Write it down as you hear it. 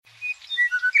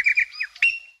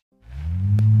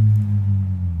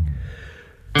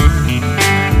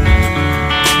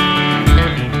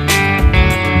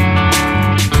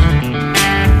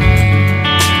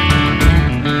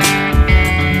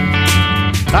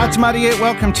Atamaria,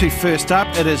 welcome to First Up.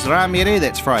 It is Rāmere,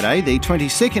 that's Friday, the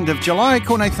 22nd of July.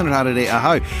 Ko Nathan Rārere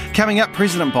aho. Coming up,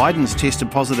 President Biden's tested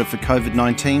positive for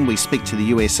COVID-19. We speak to the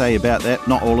USA about that.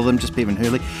 Not all of them, just Bevan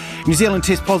Hurley. New Zealand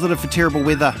test positive for terrible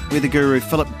weather. Weather guru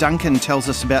Philip Duncan tells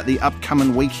us about the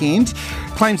upcoming weekend.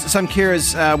 Claims that some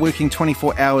carers are working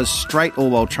 24 hours straight,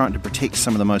 all while trying to protect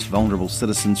some of the most vulnerable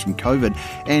citizens from COVID.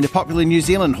 And a popular New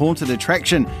Zealand haunted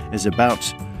attraction is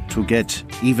about to get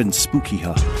even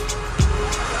spookier.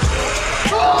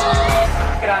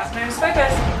 Good afternoon,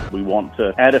 Spookers. We want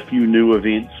to add a few new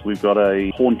events. We've got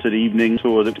a haunted evening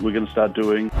tour that we're going to start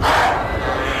doing.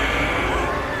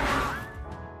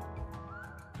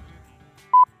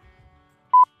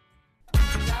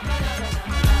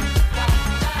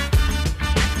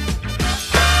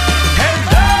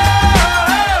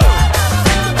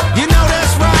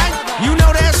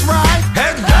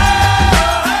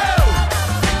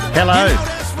 Hello.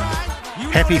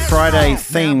 Happy Friday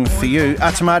theme for you.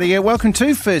 Atamaria, welcome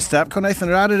to First Up. Ko Nathan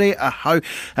Rārere aho.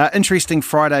 Interesting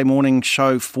Friday morning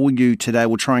show for you today.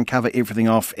 We'll try and cover everything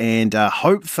off and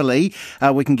hopefully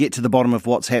we can get to the bottom of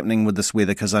what's happening with this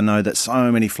weather, because I know that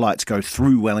so many flights go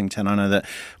through Wellington. I know that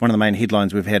one of the main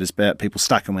headlines we've had is about people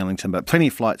stuck in Wellington, but plenty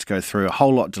of flights go through, a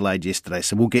whole lot delayed yesterday.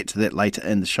 So we'll get to that later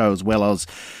in the show, as well as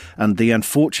the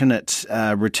unfortunate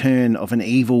return of an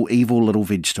evil little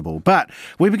vegetable. But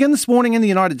we begin this morning in the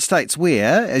United States,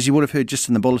 where, as you would have heard just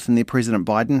in the bulletin there, President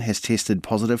Biden has tested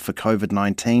positive for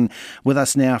COVID-19. With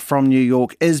us now from New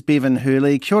York is Bevan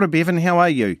Hurley. Kia ora, Bevan, how are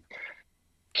you?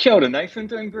 Kia ora, Nathan.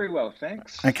 Doing very well,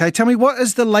 thanks. Okay, tell me, what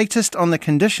is the latest on the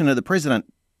condition of the president?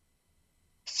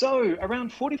 So,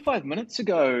 around 45 minutes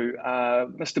ago,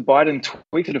 Mr. Biden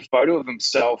tweeted a photo of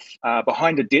himself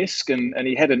behind a desk, and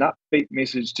he had an upbeat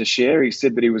message to share. He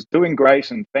said that he was doing great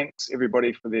and thanks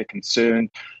everybody for their concern,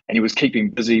 and he was keeping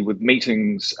busy with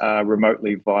meetings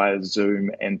remotely via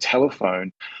Zoom and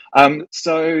telephone.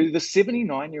 So the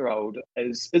 79-year-old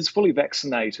is fully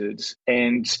vaccinated,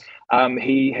 and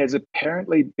he has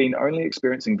apparently been only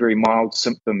experiencing very mild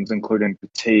symptoms, including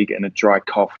fatigue and a dry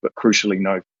cough, but crucially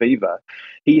no fever.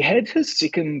 He had his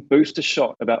second booster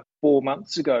shot about 4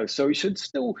 months ago, so he should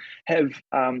still have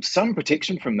some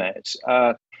protection from that.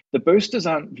 The boosters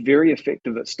aren't very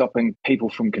effective at stopping people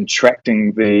from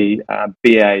contracting the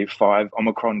BA.5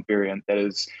 Omicron variant that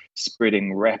is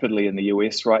spreading rapidly in the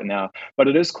US right now, but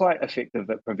it is quite effective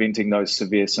at preventing those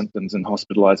severe symptoms and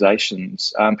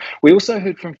hospitalizations. We also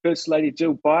heard from First Lady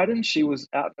Jill Biden. She was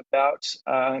out and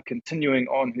about, continuing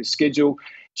on her schedule.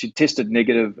 She tested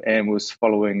negative and was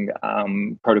following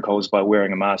protocols by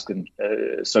wearing a mask and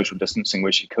social distancing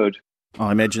where she could.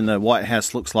 I imagine the White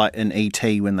House looks like in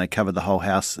E.T. when they covered the whole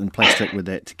house in plastic with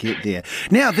that to get there.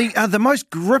 Now, the most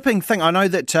gripping thing, I know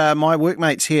that my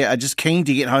workmates here are just keen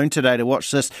to get home today to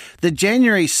watch this. The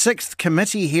January 6th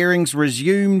committee hearings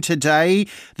resume today.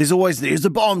 There's a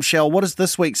bombshell. What is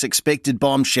this week's expected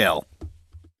bombshell?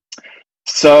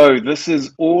 So this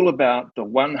is all about the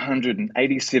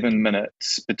 187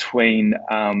 minutes between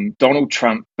Donald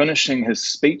Trump finishing his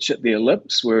speech at the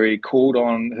Ellipse, where he called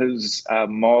on his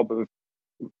mob of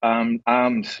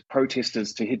armed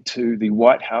protesters to head to the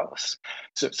White House,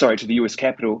 to the US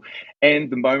Capitol,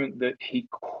 and the moment that he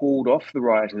called off the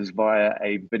rioters via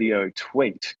a video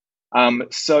tweet.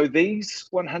 So these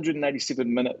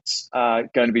 187 minutes are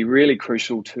going to be really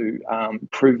crucial to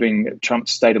proving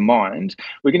Trump's state of mind.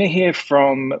 We're going to hear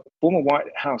from former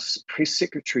White House Press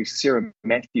Secretary Sarah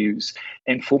Matthews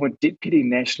and former Deputy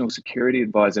National Security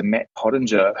Advisor Matt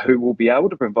Pottinger, who will be able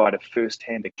to provide a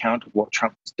first-hand account of what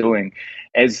Trump is doing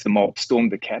as the mob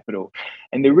stormed the Capitol.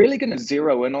 And they're really going to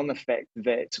zero in on the fact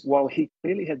that while he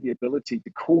clearly had the ability to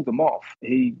call them off,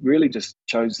 he really just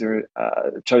chose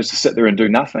to sit there and do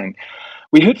nothing.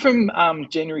 We heard from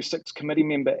January 6th committee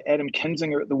member Adam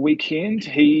Kinzinger at the weekend.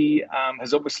 He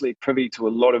is obviously privy to a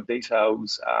lot of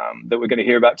details that we're going to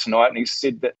hear about tonight, and he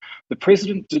said that the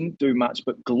president didn't do much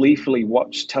but gleefully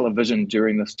watch television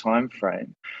during this time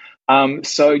frame.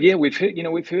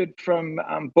 We've heard from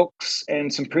books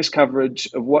and some press coverage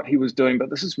of what he was doing, but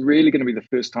this is really going to be the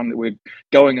first time that we're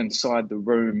going inside the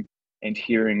room and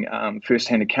hearing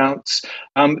first-hand accounts.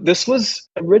 This was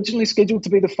originally scheduled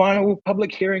to be the final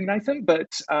public hearing, Nathan, but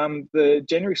the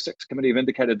January 6th committee have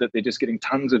indicated that they're just getting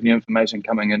tons of new information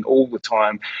coming in all the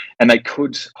time, and they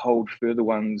could hold further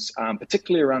ones,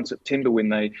 particularly around September when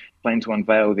they plan to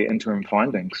unveil their interim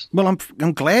findings. Well,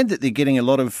 I'm glad that they're getting a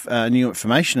lot of new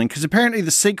information, and because apparently the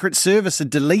Secret Service are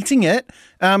deleting it.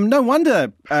 No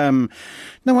wonder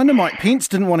Mike Pence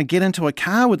didn't want to get into a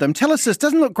car with them. Tell us this,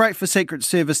 doesn't look great for Secret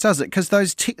Service, does it? Because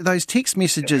those text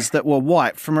messages that were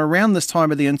wiped from around this time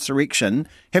of the insurrection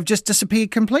have just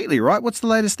disappeared completely, right? What's the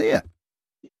latest there?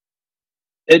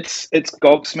 It's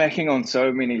gobsmacking on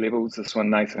so many levels, this one,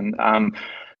 Nathan.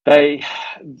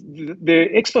 The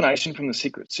explanation from the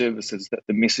Secret Service is that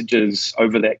the messages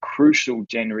over that crucial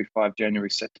January 5,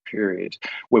 January 6 period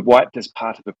were wiped as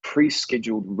part of a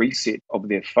pre-scheduled reset of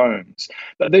their phones.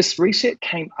 But this reset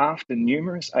came after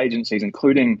numerous agencies,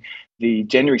 including the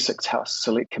January 6 House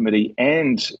Select Committee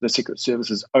and the Secret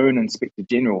Service's own Inspector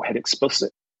General, had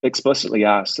explicitly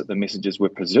asked that the messages were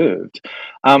preserved.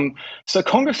 So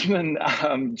Congressman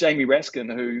Jamie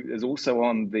Raskin, who is also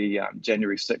on the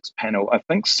January 6 panel, I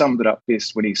think summed it up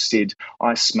best when he said,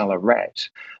 "I smell a rat,"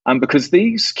 because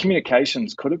these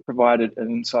communications could have provided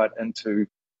an insight into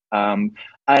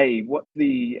what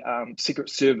the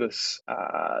Secret Service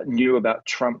knew about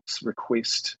Trump's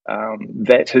request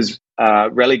that his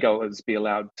rally goers be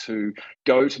allowed to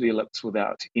go to the ellipse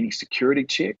without any security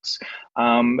checks.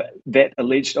 That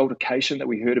alleged altercation that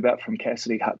we heard about from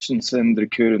Cassidy Hutchinson that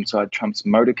occurred inside Trump's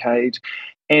motorcade.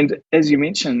 And as you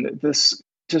mentioned, this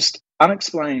just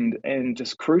unexplained and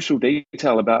just crucial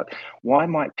detail about why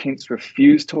Mike Pence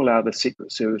refused to allow the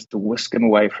Secret Service to whisk him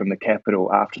away from the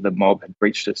Capitol after the mob had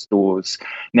breached its doors.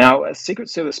 Now, a Secret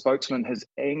Service spokesman has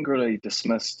angrily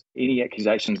dismissed any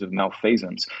accusations of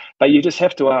malfeasance, but you just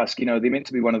have to ask, they're meant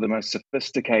to be one of the most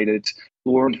sophisticated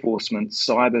law enforcement,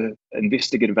 cyber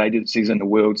investigative agencies in the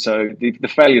world, so the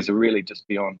failures are really just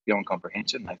beyond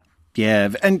comprehension. Yeah,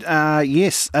 and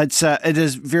yes, it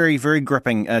is very, very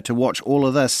gripping to watch all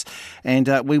of this, and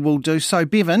we will do so.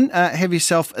 Bevan, have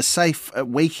yourself a safe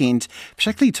weekend.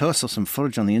 Particularly too, I saw some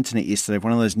footage on the internet yesterday of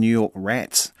one of those New York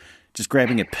rats just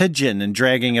grabbing a pigeon and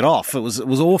dragging it off. It was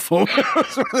awful. It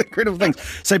was one of the incredible things.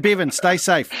 So Bevan, stay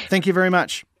safe. Thank you very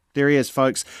much. There he is,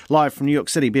 folks, live from New York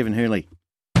City, Bevan Hurley.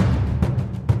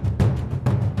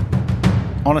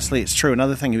 Honestly, it's true.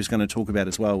 Another thing he was going to talk about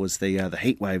as well was the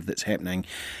heat wave that's happening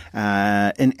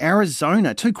in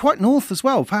Arizona, too, quite north as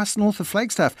well, past north of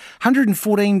Flagstaff.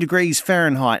 114 degrees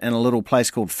Fahrenheit in a little place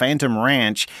called Phantom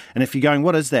Ranch. And if you're going,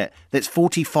 what is that? That's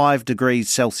 45 degrees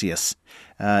Celsius.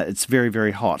 It's very,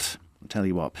 very hot. I'll tell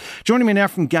you what. Joining me now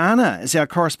from Ghana is our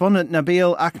correspondent,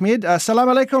 Nabil Ahmed. Salam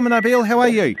alaikum, Nabil. How are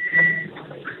you?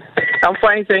 I'm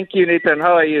fine, thank you, Nathan.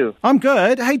 How are you? I'm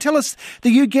good. Hey, tell us, the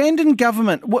Ugandan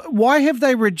government, why have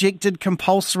they rejected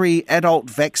compulsory adult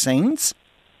vaccines?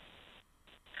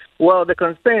 Well, the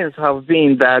concerns have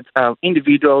been that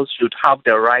individuals should have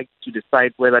the right to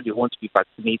decide whether they want to be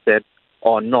vaccinated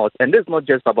or not. And this is not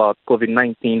just about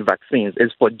COVID-19 vaccines.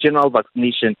 It's for general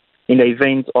vaccination in the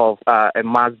event of a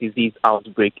mass disease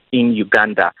outbreak in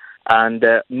Uganda. And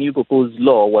the new proposed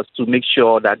law was to make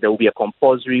sure that there will be a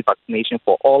compulsory vaccination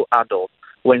for all adults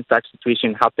when such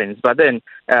situation happens. But then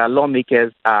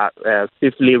lawmakers are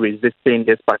stiffly resisting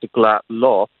this particular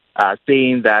law,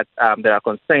 saying that there are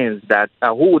concerns that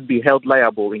who would be held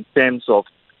liable in terms of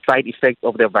side effects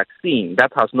of the vaccine.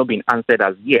 That has not been answered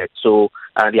as yet. So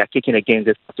they are kicking against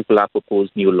this particular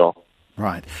proposed new law.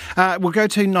 Right. We'll go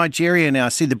to Nigeria now. I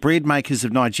see the bread makers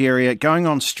of Nigeria going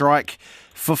on strike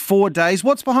for 4 days.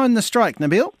 What's behind the strike,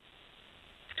 Nabil?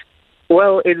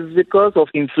 Well, it is because of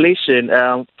inflation.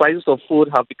 Prices of food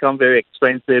have become very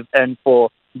expensive, and for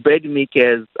bread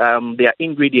makers, their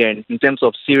ingredients in terms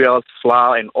of cereals,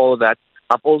 flour, and all that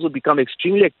have also become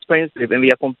extremely expensive, and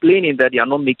they are complaining that they are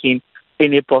not making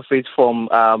any profit from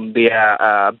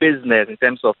their business in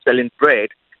terms of selling bread.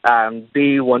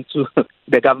 They want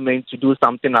the government to do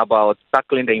something about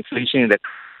tackling the inflation in the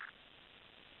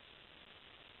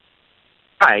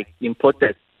in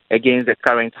protest against the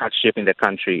current hardship in the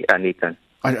country, Nathan.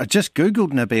 I just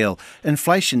Googled, Nabil.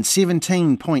 Inflation,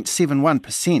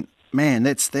 17.71%. Man,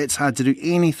 that's hard to do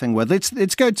anything with.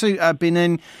 Let's go to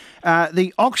Benin.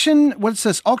 The auction, what's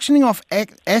this? Auctioning off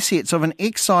assets of an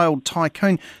exiled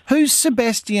tycoon. Who's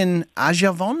Sebastian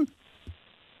Ajavon?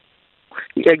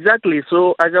 Exactly.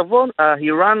 So Ajavon, he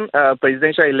ran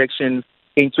presidential elections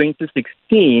in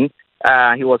 2016.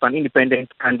 He was an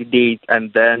independent candidate,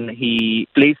 and then he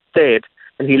placed third.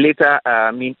 And he later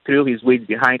threw his weight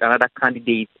behind another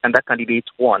candidate, and that candidate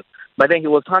won. But then he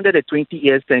was handed a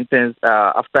 20-year sentence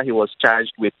after he was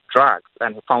charged with drugs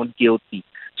and found guilty.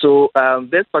 So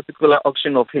this particular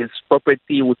auction of his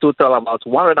property would total about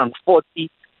 140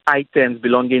 items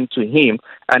belonging to him,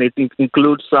 and it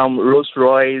includes some Rolls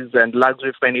Royce and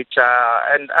luxury furniture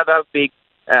and other big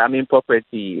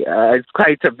property. It's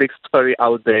quite a big story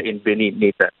out there in Benin,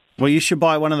 Nathan. Well, you should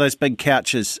buy one of those big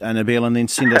couches, Nabil, and then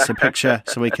send us a picture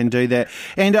so we can do that.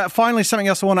 And finally, something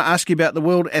else I want to ask you about, the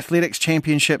World Athletics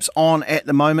Championships on at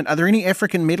the moment. Are there any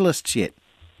African medalists yet?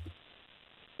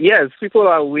 Yes, people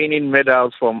are winning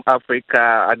medals from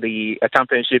Africa at the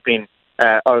championship in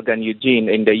Oregon, Eugene,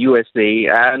 in the USA.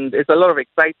 And it's a lot of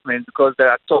excitement because there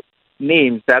are top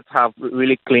names that have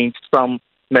really claimed some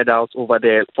medals over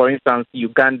there. For instance,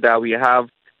 Uganda, we have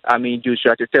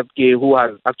Joshua Cheptegei, who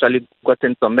has actually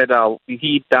gotten some medal.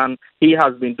 He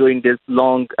has been doing this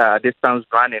long distance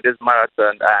running, this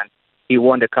marathon, and he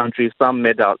won the country some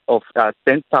medal of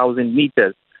 10,000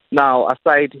 meters. Now,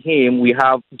 aside him, we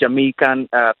have Jamaican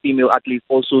female athletes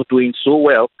also doing so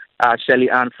well. Shelley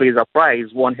Ann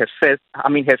Fraser-Price won her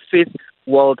fifth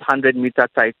World 100-meter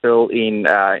title in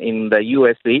the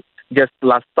USA just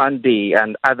last Sunday,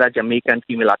 and other Jamaican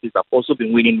female athletes have also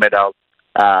been winning medals.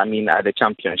 At the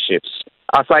championships.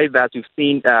 Aside that, we've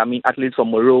seen athletes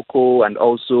from Morocco and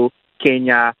also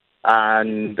Kenya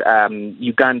and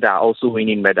Uganda also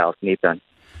winning medals. Nathan.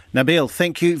 Nabil,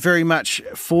 thank you very much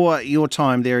for your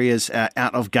time. There he is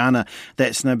out of Ghana.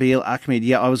 That's Nabil Ahmed.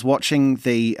 Yeah, I was watching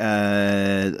the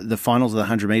finals of the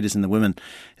 100 metres in the women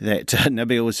that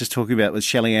Nabil was just talking about with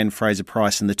Shelley Ann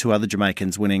Fraser-Price and the two other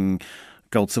Jamaicans winning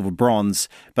gold, silver, bronze,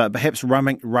 but perhaps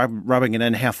rubbing it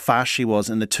in how fast she was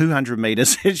in the 200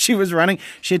 metres she was running.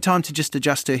 She had time to just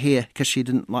adjust her hair because she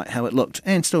didn't like how it looked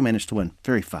and still managed to win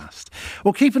very fast.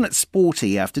 Well, keeping it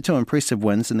sporty, after two impressive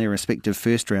wins in their respective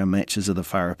first-round matches of the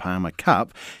Farah Palmer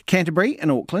Cup, Canterbury and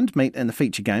Auckland meet in the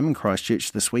feature game in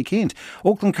Christchurch this weekend.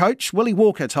 Auckland coach Willie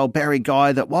Walker told Barry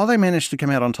Guy that while they managed to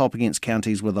come out on top against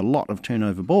counties with a lot of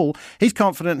turnover ball, he's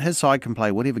confident his side can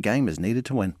play whatever game is needed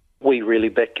to win. We really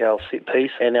back our set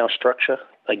piece and our structure.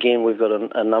 Again, we've got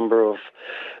a number of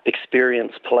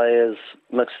experienced players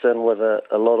mixed in with a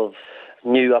lot of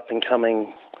new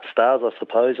up-and-coming stars, I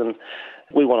suppose, and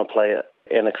we want to play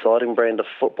an exciting brand of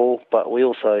football, but we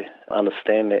also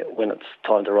understand that when it's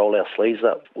time to roll our sleeves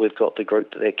up, we've got the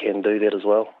group that can do that as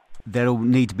well. That'll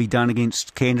need to be done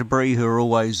against Canterbury, who are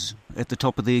always at the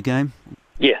top of their game?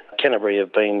 Yeah, Canterbury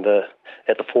have been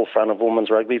at the forefront of women's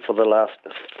rugby for the last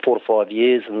 4 to 5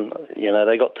 years, and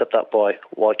they got tipped up by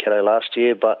Waikato last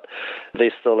year, but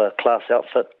they're still a class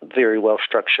outfit, very well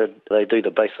structured. They do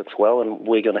the basics well, and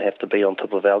we're going to have to be on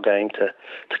top of our game to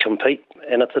compete,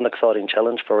 and it's an exciting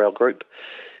challenge for our group.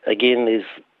 Again, there's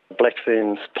Black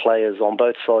Ferns players on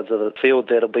both sides of the field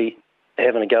that'll be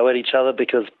having a go at each other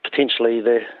because potentially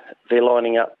they're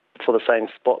lining up for the same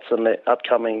spots in the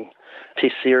upcoming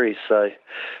Test series, so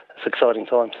it's exciting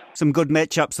times. Some good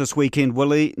matchups this weekend,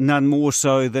 Willie, none more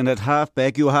so than at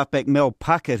halfback. Your halfback Mel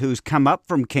Puckett, who's come up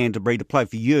from Canterbury to play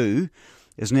for you,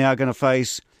 is now going to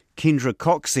face Kendra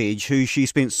Coxedge, who she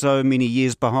spent so many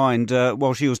years behind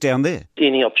while she was down there.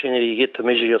 Any opportunity you get to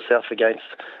measure yourself against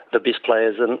the best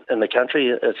players in the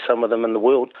country, some of them in the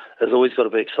world, has always got to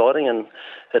be exciting, and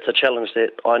it's a challenge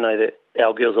that I know that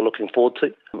our girls are looking forward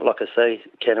to. Like I say,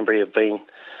 Canterbury have been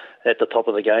at the top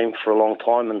of the game for a long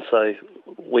time, and so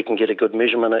we can get a good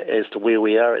measurement as to where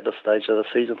we are at this stage of the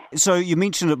season. So you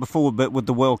mentioned it before, but with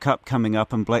the World Cup coming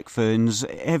up in Black Ferns,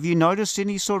 have you noticed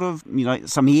any sort of,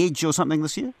 some edge or something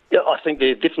this year? Yeah, I think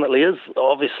there definitely is.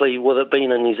 Obviously, with it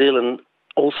being in New Zealand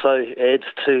also adds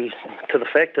to the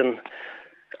fact, and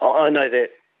I know that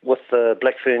with the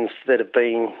Black Ferns that have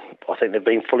been, I think they've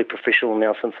been fully professional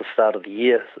now since the start of the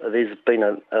year. There's been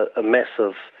a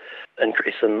massive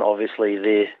increase in obviously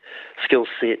their skill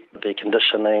set, their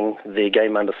conditioning, their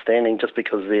game understanding, just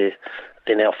because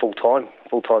they're now full-time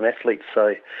athletes.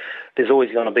 So there's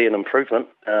always going to be an improvement,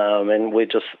 and we're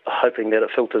just hoping that it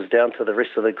filters down to the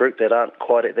rest of the group that aren't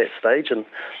quite at that stage, and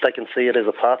they can see it as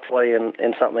a pathway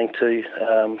and something to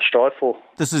strive for.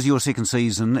 This is your second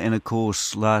season, and of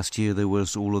course last year there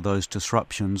was all of those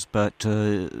disruptions, but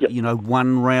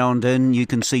one round in, you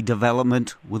can see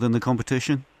development within the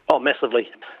competition? Oh, massively.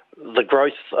 The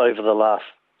growth over the last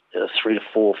 3 to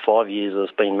 4, 5 years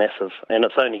has been massive, and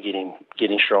it's only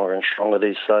getting stronger and stronger.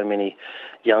 There's so many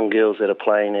young girls that are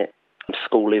playing at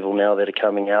school level now that are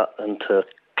coming out into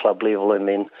club level, and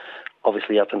then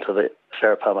obviously up into the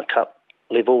Farah Palmer Cup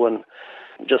level, and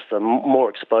just the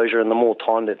more exposure and the more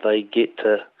time that they get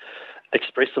to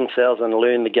express themselves and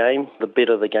learn the game, the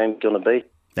better the game's going to be.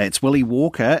 That's Willie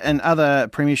Walker. In other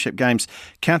premiership games,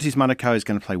 Counties Manukau is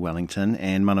going to play Wellington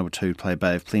and Manawatu play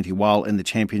Bay of Plenty, while in the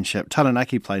championship,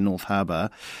 Taranaki play North Harbour,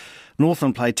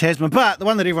 Northland play Tasman, but the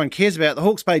one that everyone cares about, the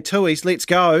Hawke's Bay Tuis, let's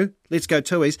go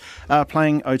Tuis, are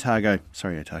playing Otago.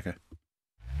 Sorry, Otago.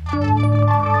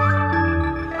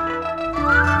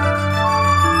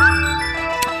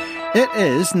 It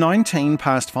is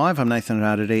 5:19. I'm Nathan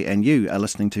Rarere, and you are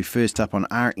listening to First Up on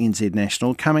RNZ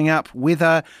National. Coming up,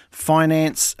 weather,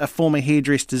 finance, a former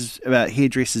hairdresser's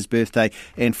birthday,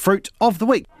 and fruit of the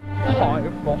week.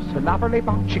 I've got a lovely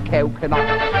bunch of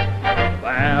coconuts.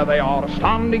 There they are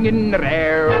standing in the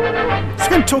air. Just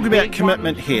going to talk about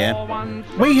commitment here.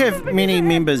 We have many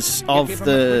members of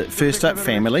the First Up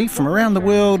family from around the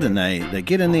world, and they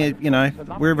get in there,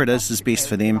 wherever it is best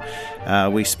for them.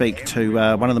 We speak to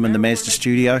one of them in the Mazda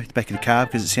studio at the back of the car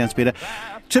because it sounds better.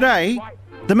 Today,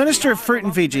 the Minister of Fruit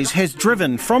and Veggies has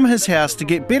driven from his house to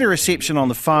get better reception on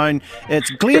the phone. It's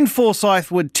Glenn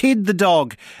Forsyth with Ted the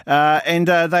dog, and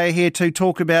they are here to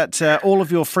talk about all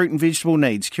of your fruit and vegetable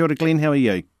needs. Kia ora, Glenn, how are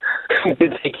you?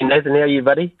 Good, thank you, Nathan. How are you,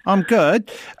 buddy? I'm good.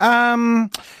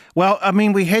 Well, I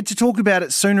mean, we had to talk about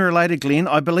it sooner or later, Glenn.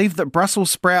 I believe that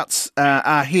Brussels sprouts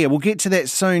are here. We'll get to that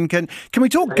soon. Can we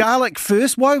talk garlic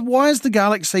first? Why is the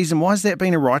garlic season? Why has that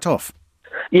been a write-off?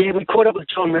 Yeah, we caught up with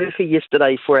John Murphy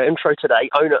yesterday for our intro today,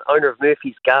 owner of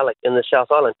Murphy's Garlic in the South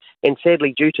Island. And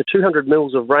sadly, due to 200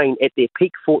 mils of rain at their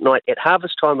peak fortnight at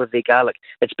harvest time of their garlic,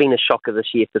 it's been a shocker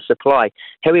this year for supply.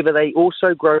 However, they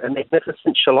also grow a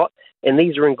magnificent shallot, and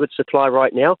these are in good supply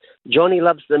right now. Johnny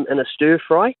loves them in a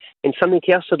stir-fry, and something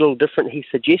else a little different he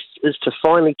suggests is to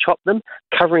finely chop them,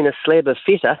 covering a slab of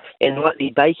feta and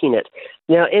lightly baking it.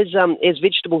 Now, as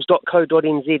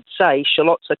vegetables.co.nz say,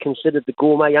 shallots are considered the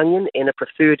gourmet onion and are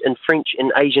preferred in French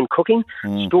and Asian cooking.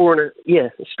 Store in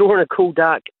a cool,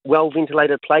 dark,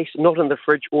 well-ventilated place, not in the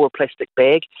fridge or a plastic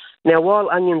bag. Now, while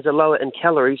onions are lower in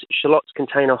calories, shallots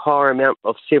contain a higher amount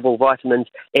of several vitamins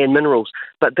and minerals.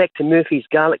 But back to Murphy's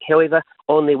Garlic, however,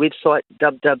 on their website,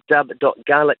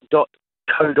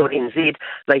 www.garlic.co.nz,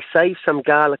 they saved some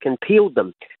garlic and peeled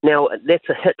them. Now, that's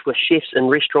a hit with chefs in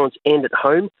restaurants and at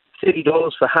home.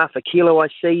 $30 for half a kilo, I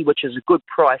see, which is a good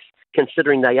price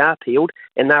considering they are peeled,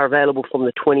 and they're available from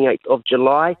the 28th of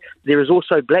July. There is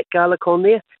also black garlic on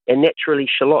there, and naturally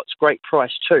shallots, great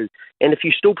price too. And if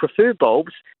you still prefer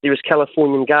bulbs, there is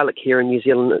Californian garlic here in New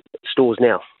Zealand stores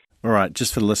now. All right,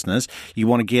 just for the listeners, you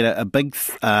want to get a big,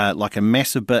 like a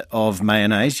massive bit of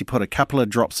mayonnaise. You put a couple of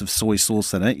drops of soy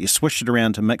sauce in it. You swish it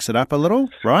around to mix it up a little,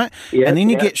 right? Yeah, and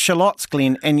then you get shallots,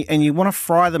 Glenn, and you want to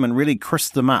fry them and really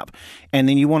crisp them up. And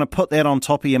then you want to put that on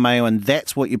top of your mayo, and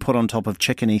that's what you put on top of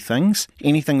chickeny things.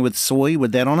 Anything with soy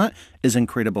with that on it is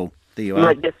incredible. There you are.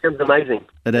 Mate, that sounds amazing.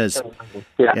 It is.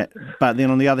 Yeah. But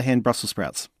then on the other hand, Brussels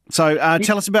sprouts. So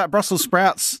tell us about Brussels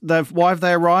sprouts. Why have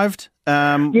they arrived?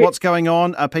 What's going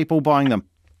on? Are people buying them?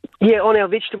 Yeah, on our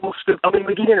vegetable scoop, I mean,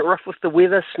 we're getting it rough with the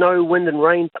weather, snow, wind and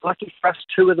rain, but lucky for us,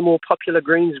 two of the more popular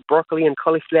greens, broccoli and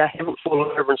cauliflower, haven't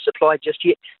fallen over in supply just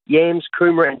yet. Yams,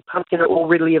 kumara and pumpkin are all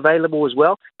readily available as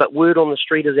well, but word on the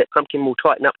street is that pumpkin will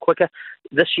tighten up quicker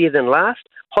this year than last.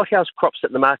 Hothouse crops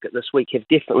at the market this week have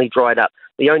definitely dried up.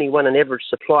 The only one in average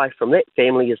supply from that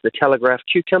family is the Telegraph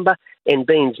cucumber, and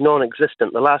beans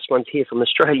non-existent. The last ones here from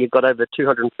Australia got over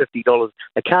 $250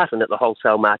 a carton at the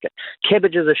wholesale market.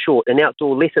 Cabbages are short, and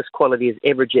outdoor lettuce quality is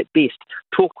average at best.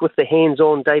 Talked with the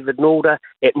hands-on David Nalder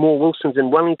at Moore Wilson's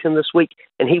in Wellington this week,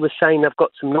 and he was saying they've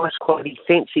got some nice quality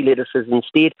fancy lettuces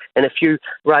instead, and a few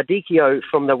radicchio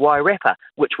from the Wairarapa,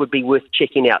 which would be worth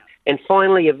checking out. And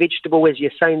finally, a vegetable, as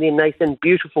you're saying there, Nathan,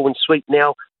 beautiful and sweet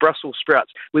now, Brussels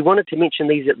sprouts. We wanted to mention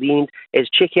these at the end as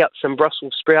check out some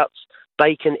Brussels sprouts,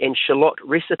 bacon and shallot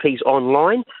recipes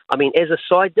online. I mean, as a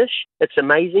side dish, it's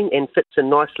amazing and fits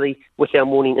in nicely with our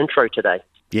morning intro today.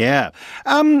 Yeah.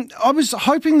 I was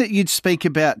hoping that you'd speak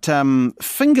about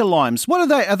finger limes. What are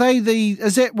they?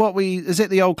 Is that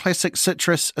the old classic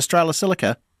citrus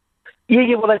Australosilica?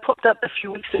 Yeah, well, they popped up a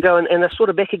few weeks ago and they're sort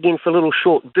of back again for a little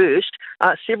short burst.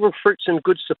 Several fruits in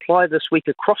good supply this week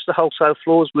across the wholesale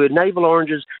floors were navel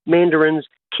oranges, mandarins,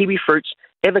 kiwi fruits,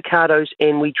 avocados,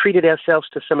 and we treated ourselves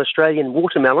to some Australian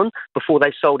watermelon before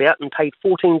they sold out and paid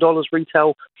 $14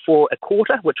 retail for a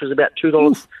quarter, which was about $2,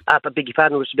 which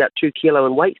was about 2 kilo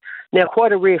in weight. Now,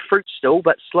 quite a rare fruit still,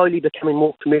 but slowly becoming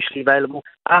more commercially available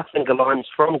are finger limes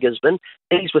from Gisborne.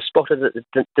 These were spotted at the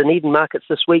Dunedin markets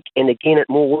this week and again at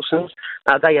Moore Wilson's.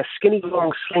 They are skinny,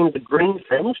 long, slender green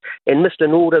things, and Mr.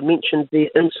 Nalder mentioned their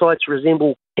insides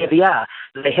resemble caviar.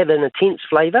 They have an intense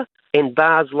flavour, and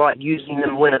bars like using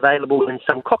them when available in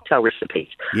some cocktail recipes.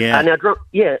 Yeah.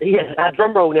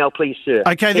 Drum roll now, please, sir.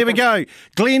 Okay, there we go.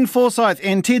 Glenn Forsyth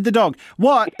and Ted the dog.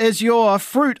 What is your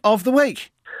fruit of the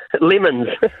week? Lemons.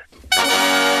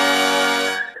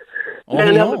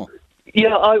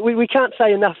 We can't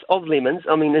say enough of lemons,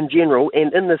 I mean, in general,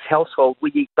 and in this household,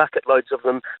 we eat bucket loads of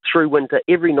them through winter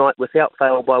every night without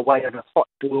fail by way of a hot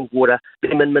boiled water,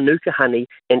 lemon manuka honey,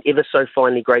 and ever so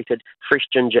finely grated fresh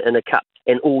ginger in a cup,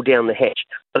 and all down the hatch.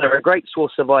 But they're a great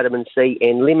source of vitamin C,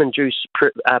 and lemon juice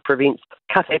prevents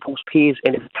cut apples, pears,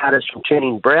 and avocados from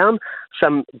turning brown.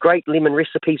 Some great lemon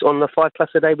recipes on the 5 Plus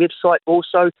a Day website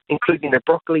also, including a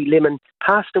broccoli lemon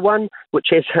pasta one, which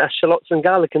has shallots and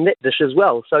garlic in that dish as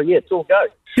well. So, yeah, it's let's all go.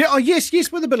 Yeah, oh yes,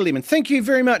 with a bit of lemon. Thank you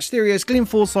very much. There he is, Glenn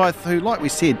Forsyth, who, like we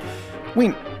said,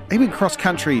 he went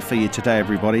cross-country for you today,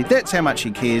 everybody. That's how much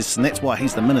he cares, and that's why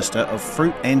he's the Minister of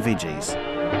Fruit and Veggies.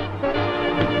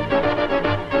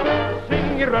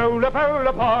 Sing your roll up,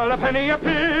 all a penny a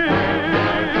piece.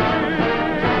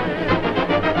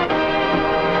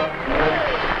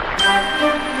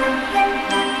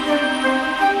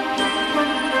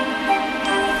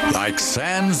 Like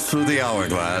sands through the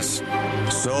hourglass,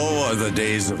 so are the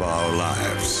days of our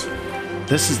lives.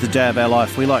 This is the day of our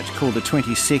life we like to call the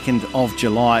 22nd of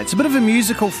July. It's a bit of a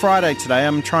musical Friday today.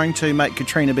 I'm trying to make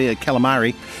Katrina be a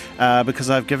calamari because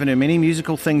I've given her many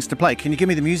musical things to play. Can you give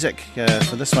me the music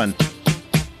for this one?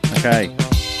 Okay.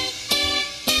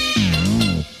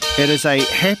 It is a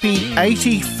happy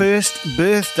 81st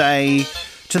birthday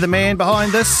to the man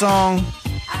behind this song,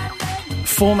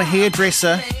 former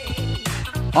hairdresser,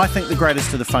 I think the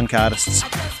greatest of the funk artists.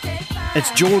 It's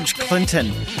George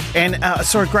Clinton. And I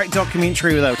saw a great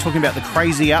documentary where they were talking about the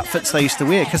crazy outfits they used to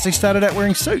wear because they started out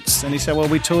wearing suits. And he said, well,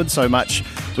 we toured so much,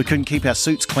 we couldn't keep our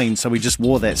suits clean, so we just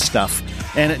wore that stuff.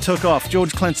 And it took off.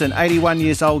 George Clinton, 81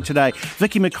 years old today.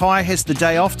 Vicky Mackay has the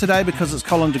day off today because it's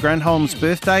Colin de Grandholm's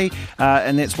birthday,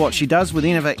 and that's what she does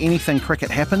whenever anything cricket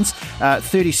happens.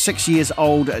 36 years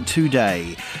old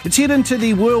today. Let's head into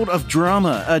the world of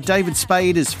drama. David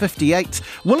Spade is 58.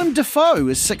 Willem Dafoe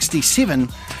is 67.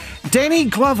 Danny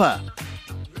Glover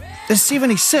is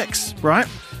 76, right?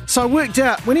 So I worked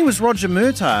out when he was Roger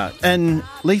Murtaugh in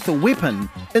Lethal Weapon,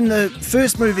 in the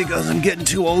first movie, he goes, I'm getting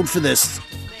too old for this.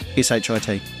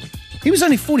 S-H-I-T. He was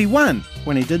only 41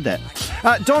 when he did that.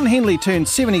 Don Henley turned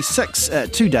 76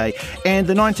 today, and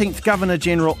the 19th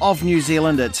Governor-General of New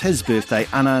Zealand, it's his birthday,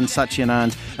 Anand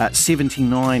Satyanand,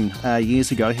 79 years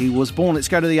ago he was born. Let's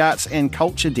go to the Arts and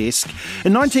Culture Desk.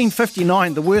 In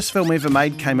 1959, the worst film ever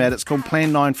made came out. It's called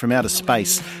Plan 9 from Outer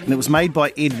Space, and it was made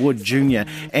by Ed Wood Jr.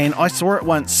 And I saw it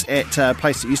once at a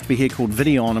place that used to be here called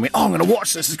Videon. I went, oh, I'm going to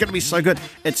watch this. It's going to be so good.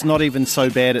 It's not even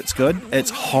so bad it's good. It's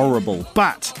horrible.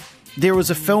 But there was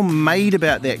a film made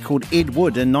about that called Ed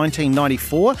Wood in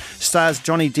 1994. Stars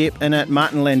Johnny Depp in it.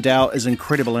 Martin Landau is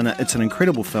incredible in it. It's an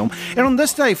incredible film. And on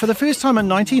this day, for the first time in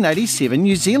 1987,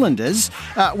 New Zealanders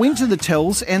went to the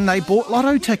tills and they bought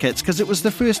lotto tickets because it was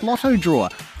the first lotto draw.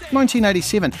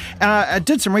 1987. I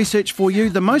did some research for you.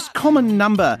 The most common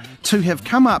number to have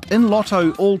come up in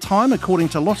lotto all time, according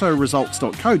to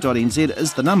lottoresults.co.nz,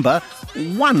 is the number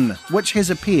 1, which has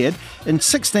appeared in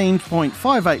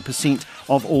 16.58%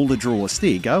 of all the draws.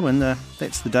 There you go, and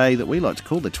that's the day that we like to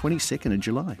call the 22nd of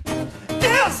July.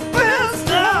 It's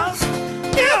business!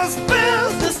 It's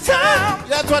business time!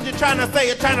 That's what you're trying to say.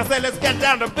 You're trying to say, let's get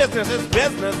down to business. It's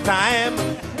business time.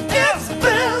 It's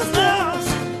business!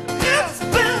 It's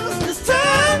business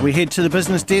time! We head to the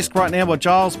business desk right now while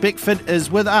Giles Beckford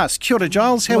is with us. Kia ora,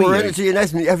 Giles. How are you?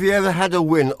 Have you ever had a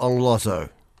win on Lotto?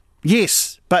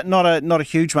 Yes, but not a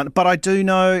huge one. But I do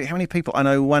know how many people. I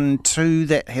know 1, 2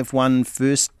 that have won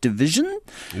First Division.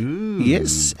 Ooh.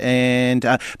 Yes, and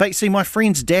but you see, my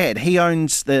friend's dad, he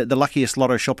owns the luckiest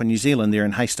lotto shop in New Zealand there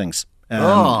in Hastings.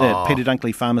 The Peter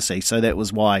Dunkley Pharmacy, so that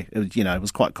was why it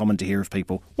was quite common to hear of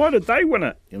people. Why did they win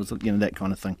it? It was that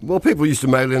kind of thing. Well, people used to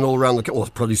mail in all around the, or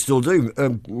probably still do,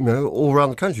 all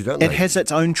around the country, don't they? It has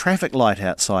its own traffic light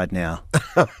outside now,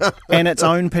 and its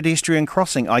own pedestrian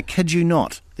crossing. I kid you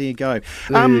not. There you go.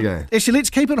 There you go. Actually, let's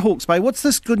keep it Hawke's Bay. What's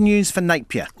this good news for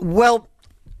Napier? Well,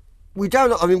 we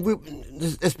don't. I mean,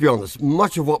 let's be honest.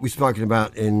 Much of what we've spoken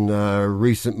about in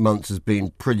recent months has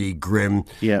been pretty grim.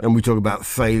 Yeah. And we talk about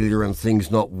failure and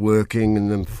things not working and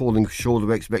them falling short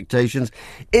of expectations.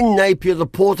 In Napier, the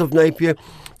Port of Napier,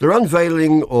 they're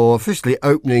unveiling or officially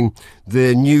opening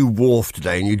their new wharf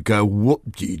today. And you'd go,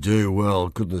 whoop-de-doo. Well,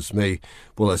 goodness me.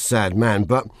 Well, a sad man.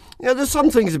 But there's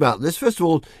some things about this. First of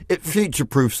all, it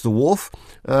future-proofs the wharf.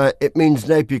 It means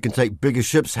Napier can take bigger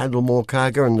ships, handle more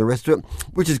cargo and the rest of it,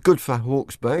 which is good for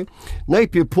Hawke's Bay.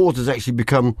 Napier Port has actually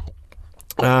become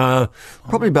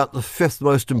probably about the 5th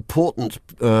most important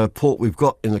port we've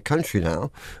got in the country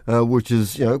now, which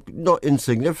is, not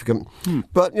insignificant.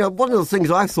 But, one of the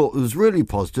things I thought was really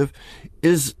positive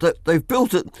is that they've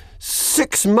built it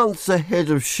 6 months ahead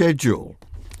of schedule.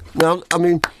 Now, I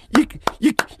mean,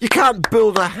 you can't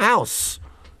build a house.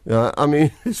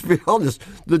 Let's be honest,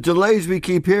 the delays we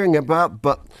keep hearing about,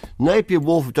 but Napier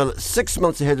Wharf have done it 6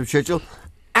 months ahead of schedule,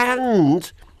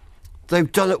 and they've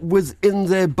done it within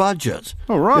their budget.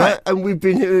 All right. And we've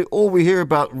been hearing, all we hear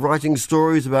about writing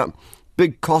stories about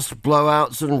big cost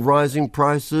blowouts and rising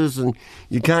prices, and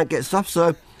you can't get stuff.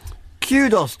 So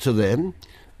kudos to them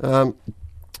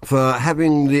for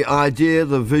having the idea,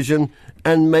 the vision,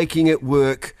 and making it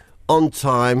work on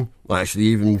time, actually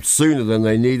even sooner than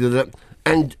they needed it,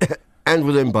 and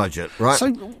within budget, right?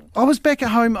 So I was back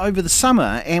at home over the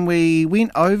summer, and we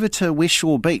went over to West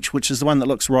Shore Beach, which is the one that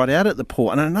looks right out at the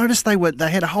port. And I noticed they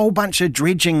had a whole bunch of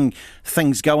dredging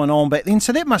things going on back then.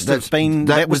 So that must have been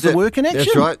that was the work in action.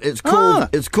 That's right.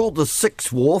 It's called the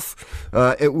Sixth Wharf.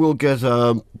 It will get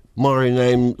a Maori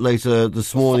name later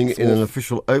this morning in an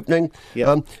official opening.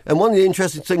 Yep. And one of the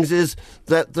interesting things is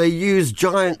that they use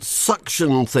giant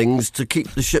suction things to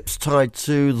keep the ships tied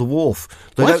to the wharf.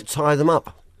 They don't tie them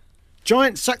up.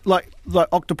 Giant like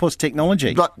octopus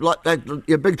technology. Like that,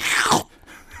 your big...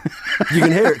 You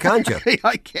can hear it, can't you?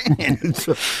 I can.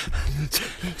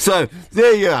 So,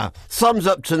 there you are. Thumbs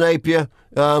up to Napier.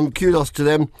 Kudos to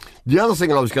them. The other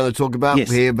thing I was going to talk about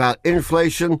here about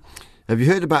inflation. Have you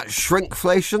heard about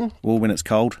shrinkflation? Well, when it's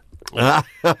cold.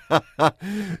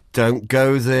 Don't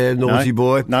go there, naughty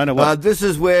boy. No, what? This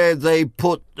is where they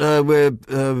put, where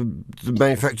the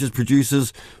manufacturers,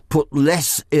 producers put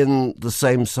less in the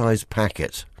same size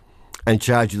packet and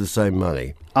charge you the same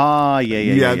money.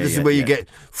 Yeah. This is where you get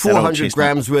 400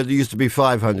 grams where there used to be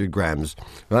 500 grams,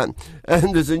 right?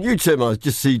 And there's a new term I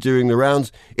just see doing the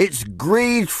rounds. It's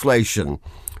greedflation,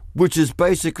 which is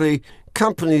basically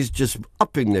companies just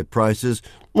upping their prices,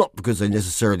 not because they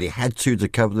necessarily had to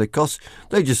cover their costs.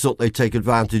 They just thought they'd take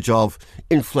advantage of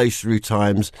inflationary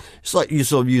times. It's like you're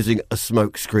sort of using a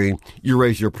smoke screen. You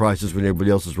raise your prices when everybody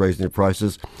else is raising their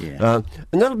prices. Yeah.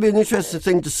 And that'll be an interesting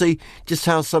thing to see just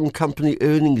how some company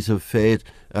earnings have fared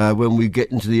when we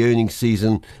get into the earnings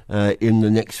season in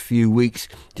the next few weeks,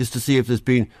 just to see if there's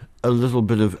been a little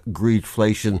bit of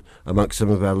greedflation amongst some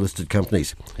of our listed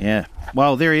companies. Yeah.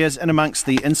 Well, there he is, in amongst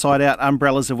the inside-out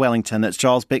umbrellas of Wellington. It's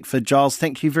Giles Beckford. Giles,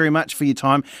 thank you very much for your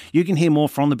time. You can hear more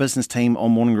from the business team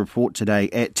on Morning Report today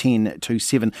at 10 to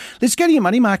 7. Let's go to your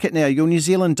money market now. Your New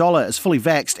Zealand dollar is fully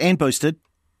vaxxed and boosted,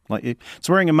 like you. It's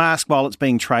wearing a mask while it's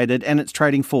being traded, and it's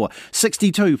trading for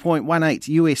 62.18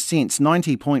 US cents,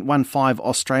 90.15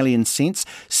 Australian cents,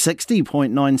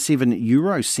 60.97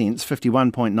 euro cents,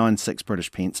 51.96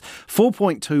 British pence,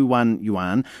 4.21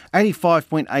 yuan,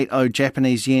 85.80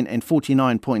 Japanese yen, and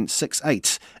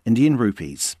 49.68 Indian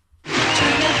rupees.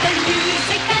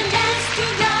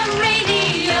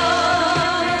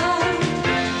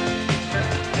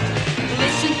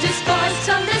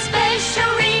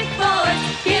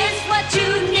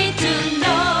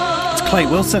 Clay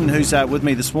Wilson, who's with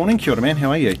me this morning. Kia ora, man.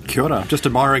 How are you? Kia ora. Just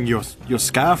admiring your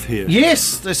scarf here.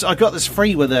 Yes, I got this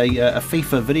free with a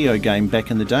FIFA video game back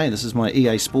in the day. This is my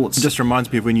EA Sports. It just reminds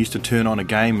me of when you used to turn on a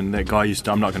game and that guy used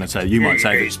to, I'm not going to say, you might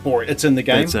say EA Sport. It's in the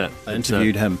game. That's it. I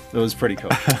interviewed him. It was pretty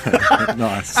cool.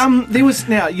 Nice.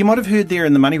 Now, you might have heard there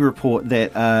in the Money Report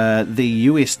that the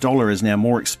US dollar is now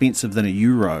more expensive than a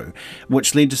euro,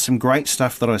 which led to some great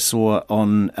stuff that I saw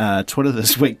on Twitter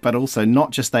this week, but also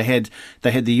not just they had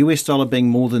the US dollar being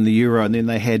more than the euro, and then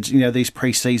they had these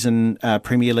pre-season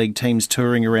Premier League teams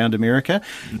touring around America,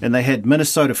 and they had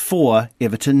Minnesota 4,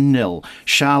 Everton 0,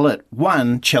 Charlotte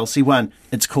 1, Chelsea 1.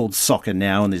 It's called soccer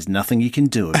now, and there's nothing you can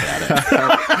do about it.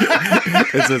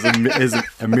 It's as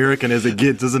American as it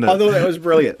gets, isn't it? I thought that was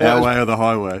brilliant. Our way or the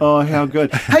highway. Oh, how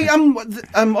good! Hey,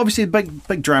 obviously the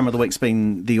big drama of the week's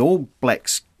been the All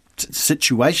Blacks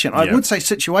situation. I would say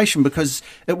situation because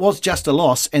it was just a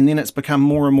loss, and then it's become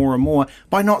more and more and more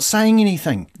by not saying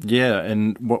anything. Yeah,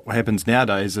 and what happens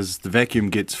nowadays is the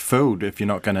vacuum gets filled if you're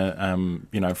not going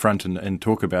to, front and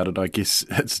talk about it. I guess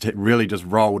it's really just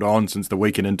rolled on since the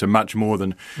weekend into much more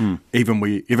than even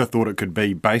we ever thought it could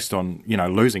be based on,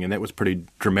 losing, and that was pretty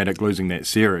dramatic, losing that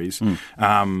series.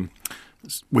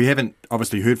 We haven't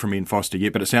obviously heard from Ian Foster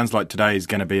yet, but it sounds like today is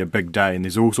going to be a big day, and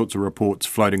there's all sorts of reports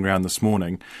floating around this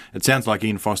morning. It sounds like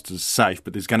Ian Foster's safe,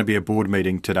 but there's going to be a board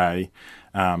meeting today,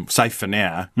 safe for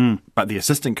now, but the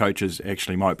assistant coaches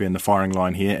actually might be in the firing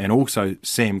line here, and also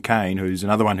Sam Cane, who's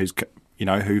another one who's,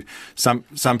 who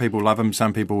some people love him,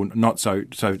 some people not so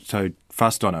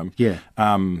fussed on him. Yeah.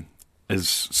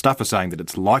 Stuff is saying that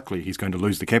it's likely he's going to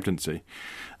lose the captaincy.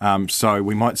 So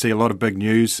we might see a lot of big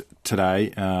news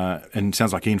today, and it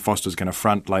sounds like Ian Foster's going to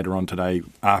front later on today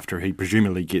after he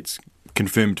presumably gets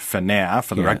confirmed for now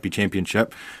for the Rugby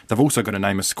Championship. They've also got to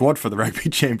name a squad for the Rugby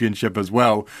Championship as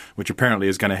well, which apparently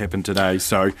is going to happen today.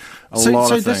 So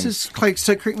lot of this things.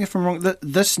 So correct me if I'm wrong,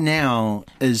 this now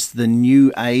is the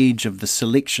new age of the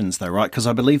selections though, right? Because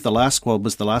I believe the last squad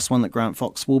was the last one that Grant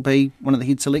Fox will be one of the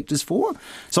head selectors for.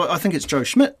 So I think it's Joe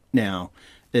Schmidt now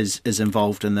is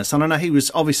involved in this. And I know he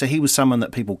was someone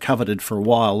that people coveted for a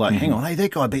while, like, hang on, hey,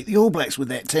 that guy beat the All Blacks with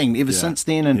that team ever since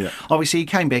then. And obviously he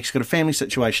came back, he's got a family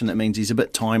situation that means he's a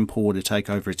bit time poor to take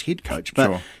over as head coach.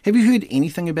 But have you heard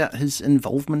anything about his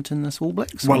involvement in this All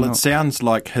Blacks? Well, it sounds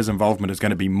like his involvement is going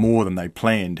to be more than they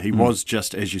planned. He was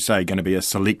just, as you say, going to be a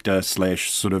selector /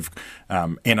 sort of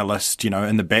analyst,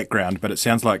 in the background. But it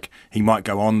sounds like he might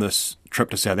go on this trip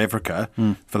to South Africa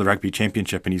for the Rugby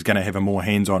Championship, and he's going to have a more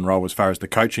hands-on role as far as the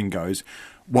coaching goes.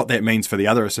 What that means for the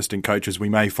other assistant coaches, we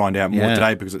may find out more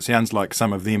today, because it sounds like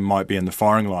some of them might be in the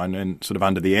firing line and sort of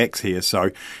under the axe here.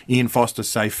 So Ian Foster's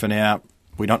safe for now.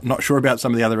 We're not sure about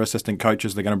some of the other assistant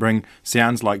coaches they're going to bring.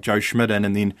 Sounds like Joe Schmidt in,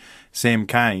 and then Sam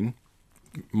Cane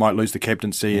might lose the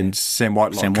captaincy, and Sam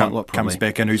Whitelock comes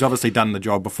back in, who's obviously done the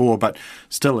job before, but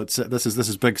still, this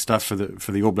is big stuff for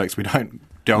the All Blacks. We don't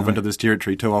delve into this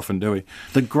territory too often, do we?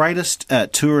 The greatest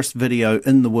tourist video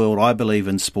in the world, I believe,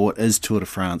 in sport is Tour de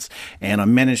France, and I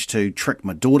managed to trick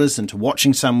my daughters into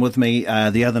watching some with me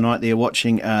the other night. They're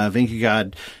watching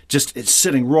Vingegaard it's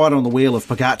sitting right on the wheel of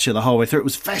Pogacar the whole way through. It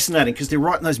was fascinating because they're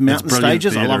right in those mountain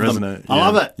stages. Theater, I love them. It? I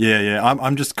love it. Yeah.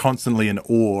 I'm just constantly in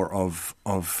awe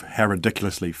of how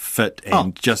ridiculously fit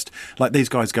and just like these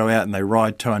guys go out and they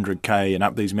ride 200k and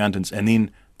up these mountains, and then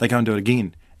they go and do it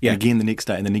again. And again the next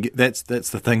day, and then that's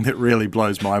the thing that really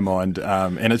blows my mind,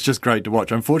 and it's just great to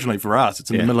watch. Unfortunately for us, it's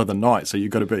in the middle of the night, so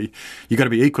you've got to be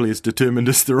equally as determined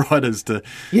as the riders to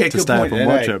stay up and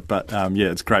watch it. But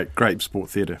it's great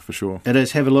sport theatre for sure. It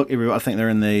is. Have a look, everyone. I think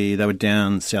they were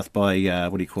down south by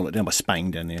down by Spain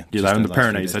down there. Yeah, they're in the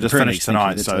Pyrenees. They just finished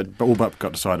tonight, so all but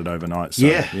got decided overnight. So,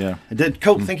 yeah, it did.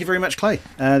 Cool. Thank you very much, Clay.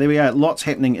 There we are. Lots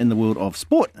happening in the world of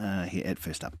sport here at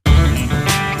First Up.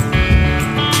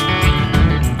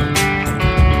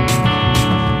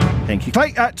 Thank you,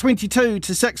 Clay. 22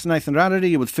 to 6, Nathan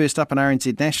Rarity with First Up on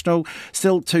RNZ National.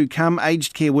 Still to come,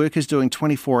 aged care workers doing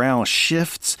 24-hour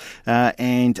shifts.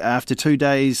 And after 2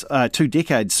 decades of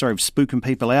spooking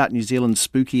people out, New Zealand's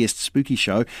spookiest spooky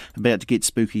show about to get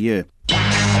spookier.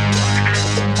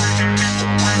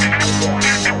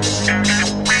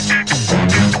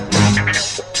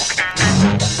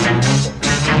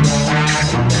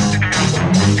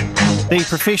 The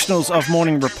professionals of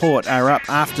Morning Report are up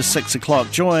after 6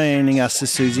 o'clock. Joining us is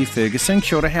Susie Ferguson.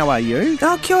 Kia ora, how are you?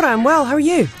 Oh, kia ora, I'm well. How are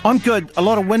you? I'm good. A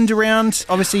lot of wind around.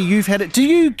 Obviously, you've had it. Do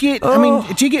you get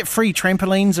free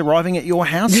trampolines arriving at your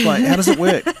house? Like, how does it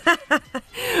work?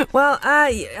 Well,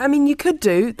 you could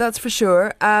do, that's for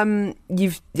sure.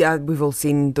 We've all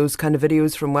seen those kind of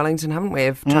videos from Wellington, haven't we,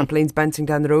 of trampolines bouncing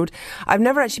down the road. I've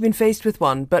never actually been faced with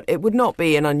one, but it would not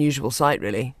be an unusual sight,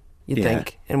 really. You'd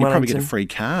think in Wellington. You'd probably get a free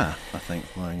car, I think,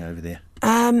 flying over there.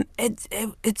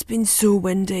 It's been so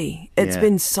windy. It's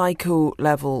been psycho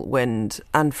level wind,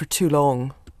 and for too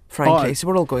long, frankly. So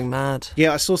we're all going mad.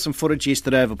 Yeah, I saw some footage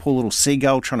yesterday of a poor little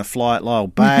seagull trying to fly at Lyell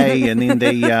Bay, and then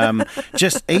the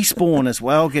just Eastbourne as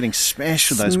well, getting smashed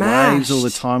with those waves all the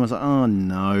time. I was like, oh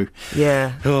no.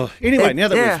 Yeah. Anyway, now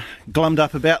that we've glummed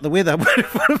up about the weather,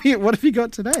 what have you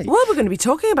got today? Well, we're going to be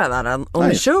talking about that on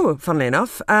the show, funnily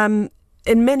enough.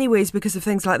 In many ways, because of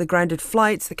things like the grounded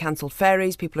flights, the cancelled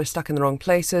ferries, people are stuck in the wrong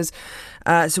places.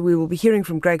 So we will be hearing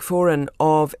from Greg Foran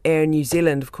of Air New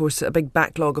Zealand, of course, a big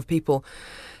backlog of people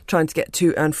trying to get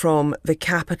to and from the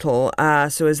capital.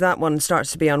 So as that one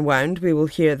starts to be unwound, we will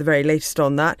hear the very latest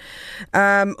on that.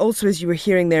 Also, as you were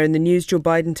hearing there in the news, Joe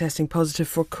Biden testing positive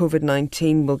for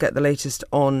COVID-19. We'll get the latest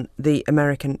on the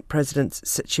American president's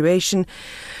situation.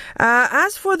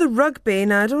 As for the rugby,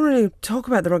 now I don't really talk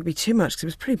about the rugby too much because it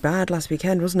was pretty bad last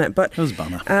weekend, wasn't it? But it was a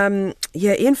bummer.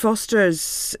 Ian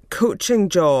Foster's coaching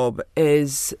job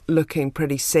is looking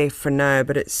pretty safe for now,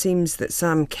 but it seems that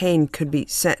Sam Cane could be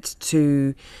set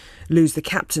to lose the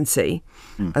captaincy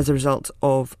as a result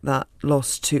of that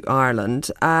loss to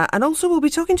Ireland. And also we'll be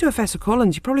talking to Efeso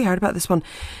Collins. You probably heard about this one.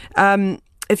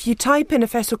 If you type in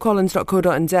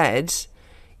efesocollins.co.nz,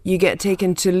 you get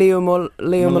taken to Leo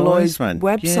Molloy's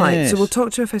website. Yes. So we'll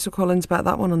talk to Efeso Collins about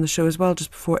that one on the show as well, just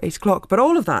before 8 o'clock. But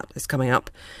all of that is coming up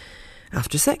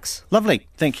after 6. Lovely.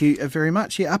 Thank you very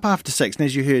much. Yeah, up after 6. And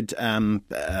as you heard,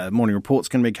 Morning Report's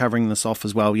going to be covering this off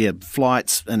as well. Yeah,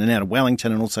 flights in and out of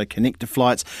Wellington and also connector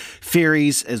flights,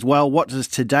 ferries as well. What does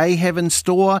today have in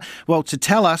store? Well, to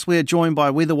tell us, we're joined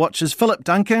by Weather Watchers Philip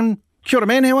Duncan. Kia ora,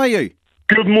 man. How are you?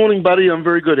 Good morning, buddy. I'm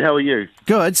very good. How are you?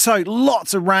 Good. So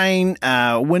lots of rain,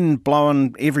 wind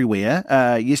blowing everywhere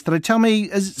yesterday. Tell me,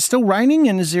 is it still raining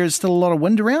and is there still a lot of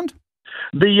wind around?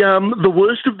 The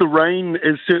worst of the rain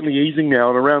is certainly easing now,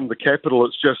 and around the capital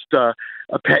it's just a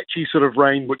patchy sort of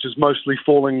rain which is mostly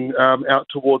falling out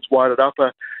towards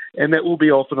Wairakapa and that will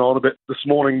be off and on a bit this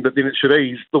morning, but then it should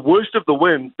ease. The worst of the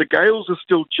wind, the gales are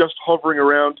still just hovering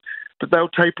around, but they'll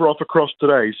taper off across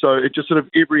today. So it just sort of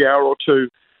every hour or two,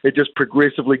 it just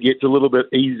progressively gets a little bit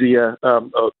easier.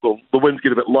 The winds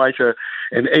get a bit lighter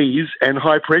and ease, and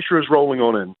high pressure is rolling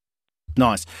on in.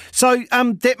 Nice. So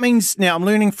that means, now I'm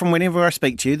learning from whenever I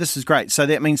speak to you, this is great. So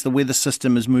that means the weather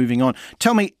system is moving on.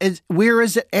 Tell me, where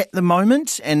is it at the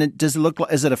moment? And does it look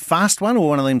like, is it a fast one or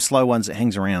one of them slow ones that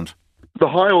hangs around? The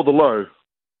high or the low?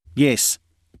 Yes.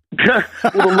 Well,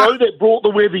 the low that brought the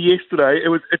weather yesterday,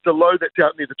 it's a low that's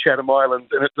out near the Chatham Islands,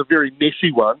 and it's a very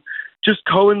messy one. Just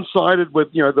coincided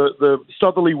with, the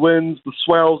southerly winds, the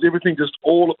swells, everything just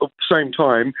all at the same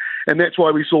time. And that's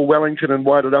why we saw Wellington and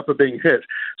Waited Upper being hit.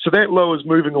 So that low is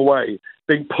moving away,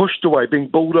 being pushed away, being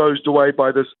bulldozed away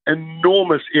by this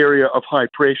enormous area of high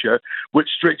pressure, which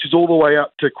stretches all the way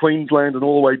up to Queensland and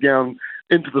all the way down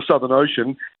into the Southern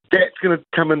Ocean. That's going to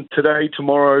come in today,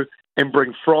 tomorrow, and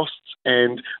bring frosts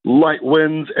and light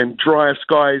winds and drier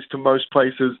skies to most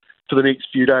places for the next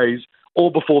few days, all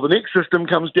before the next system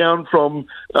comes down from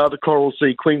the Coral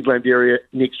Sea, Queensland area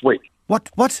next week.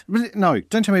 What? No,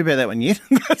 don't tell me about that one yet.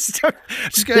 There's a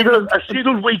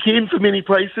settled weekend for many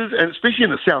places, and especially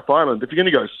in the South Island. If you're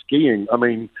going to go skiing, I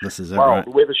mean, this is it, wow, right?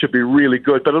 The weather should be really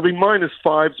good, but it'll be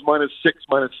 -5s, -6,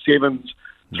 -7s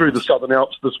through the Southern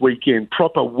Alps this weekend.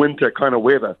 Proper winter kind of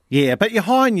weather. Yeah, but you're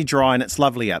high and you're dry and it's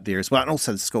lovely up there as well. And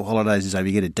also the school holidays is over,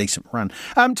 you get a decent run.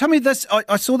 Tell me this,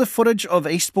 I saw the footage of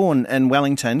Eastbourne in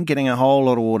Wellington getting a whole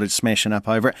lot of water smashing up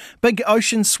over it. Big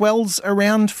ocean swells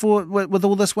around with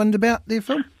all this wind about there,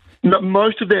 Phil? No,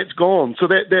 most of that's gone. So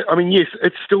I mean, yes,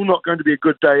 it's still not going to be a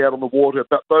good day out on the water,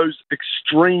 but those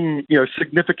extreme,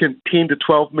 significant 10 to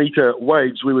 12 metre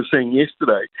waves we were seeing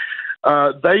yesterday,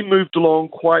 they moved along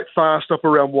quite fast up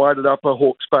around Waited Upper,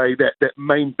 Hawke's Bay, that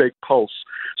main big pulse.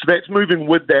 So that's moving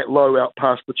with that low out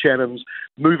past the Chathams,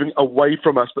 moving away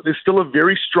from us. But there's still a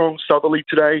very strong southerly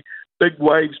today. Big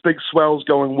waves, big swells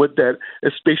going with that,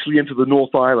 especially into the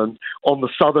North Island on the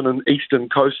southern and eastern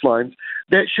coastlines.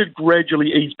 That should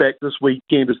gradually ease back this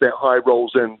weekend as that high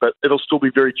rolls in, but it'll still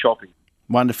be very choppy.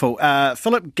 Wonderful.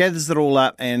 Philip gathers it all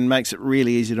up and makes it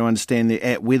really easy to understand there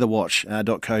at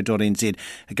weatherwatch.co.nz.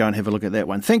 Go and have a look at that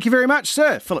one. Thank you very much,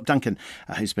 sir. Philip Duncan,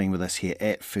 who's been with us here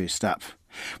at First Up.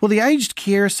 Well, the Aged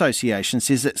Care Association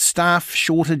says that staff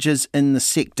shortages in the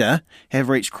sector have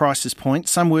reached crisis point.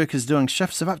 Some workers doing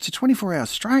shifts of up to 24 hours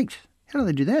straight. How do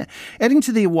they do that? Adding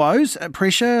to their woes,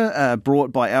 pressure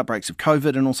brought by outbreaks of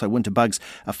COVID and also winter bugs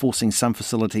are forcing some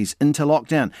facilities into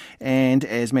lockdown. And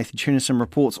as Matthew Tunison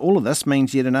reports, all of this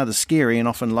means yet another scary and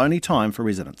often lonely time for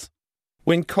residents.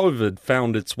 When COVID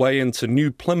found its way into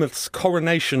New Plymouth's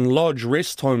Coronation Lodge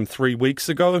rest home 3 weeks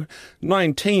ago,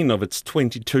 19 of its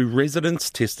 22 residents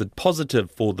tested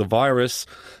positive for the virus.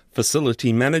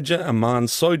 Facility manager Aman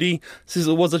Sodhi says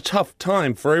it was a tough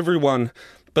time for everyone.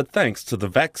 But thanks to the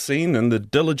vaccine and the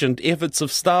diligent efforts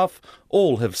of staff,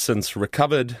 all have since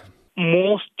recovered.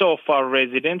 Most of our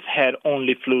residents had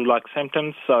only flu-like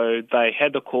symptoms, so they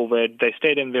had the COVID, they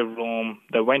stayed in their room,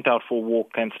 they went out for a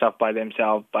walk and stuff by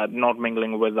themselves, but not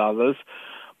mingling with others.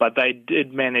 But they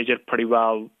did manage it pretty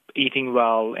well, eating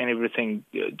well and everything.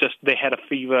 Just they had a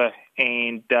fever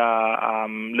and a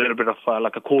little bit of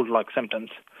like a cold-like symptoms.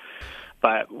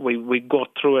 But we got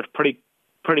through it pretty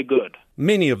good.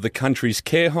 Many of the country's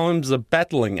care homes are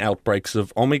battling outbreaks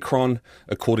of Omicron.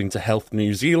 According to Health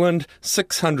New Zealand,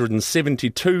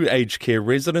 672 aged care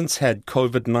residents had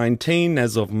COVID-19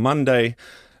 as of Monday.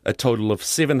 A total of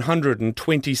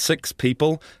 726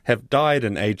 people have died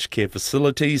in aged care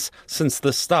facilities since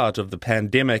the start of the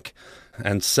pandemic.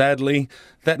 And sadly,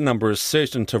 that number is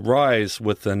certain to rise,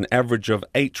 with an average of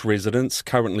 8 residents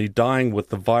currently dying with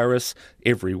the virus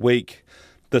every week.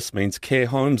 This means care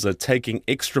homes are taking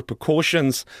extra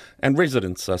precautions and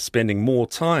residents are spending more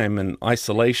time in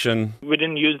isolation. We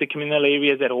didn't use the communal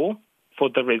areas at all for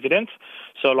the residents.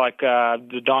 So like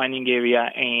the dining area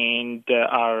and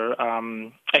our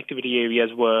activity areas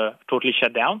were totally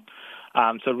shut down.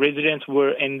 So residents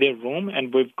were in their room,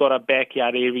 and we've got a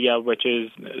backyard area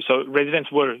so residents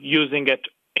were using it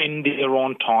in their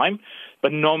own time,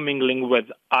 but not mingling with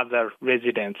other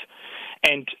residents.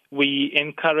 And we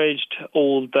encouraged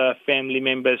all the family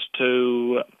members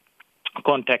to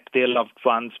contact their loved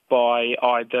ones by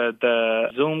either the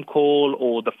Zoom call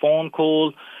or the phone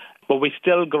call. But we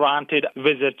still granted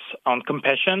visits on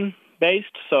compassion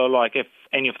based. So like if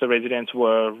any of the residents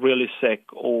were really sick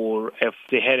or if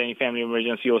they had any family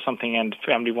emergency or something and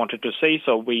family wanted to see,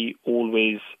 so we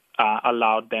always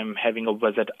allowed them having a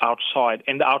visit outside,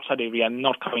 in the outside area,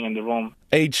 not coming in the room.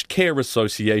 Aged Care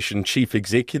Association Chief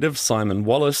Executive Simon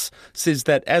Wallace says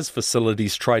that as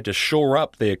facilities try to shore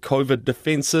up their COVID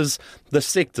defences, the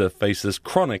sector faces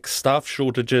chronic staff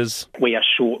shortages. We are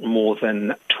short more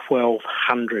than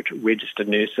 1,200 registered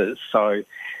nurses, so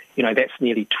that's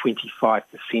nearly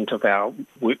 25% of our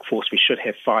workforce. We should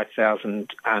have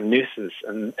 5,000 nurses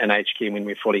in aged care when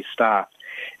we're fully staffed.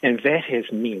 And that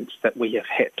has meant that we have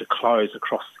had to close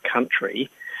across the country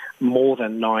more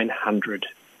than 900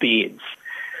 beds.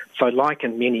 So like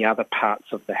in many other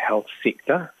parts of the health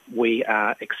sector, we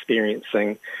are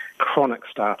experiencing chronic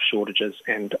staff shortages,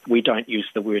 and we don't use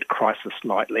the word crisis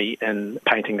lightly in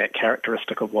painting that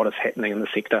characteristic of what is happening in the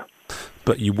sector.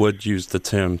 But you would use the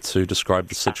term to describe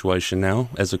the situation now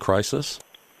as a crisis?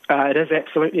 It is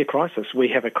absolutely a crisis. We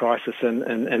have a crisis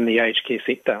in the aged care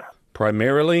sector.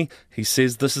 Primarily, he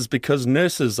says this is because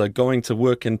nurses are going to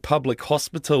work in public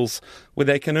hospitals where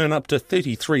they can earn up to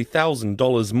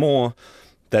 $33,000 more.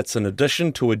 That's in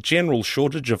addition to a general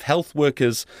shortage of health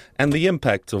workers and the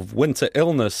impact of winter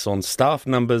illness on staff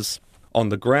numbers. On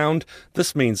the ground,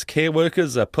 this means care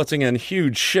workers are putting in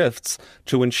huge shifts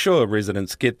to ensure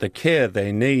residents get the care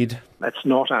they need. It's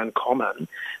not uncommon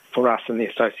for us in the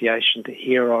association to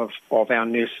hear of our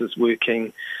nurses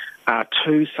working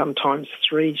 2, sometimes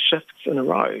 3 shifts in a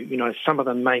row. Some of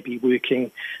them may be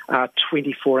working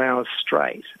 24 hours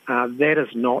straight. That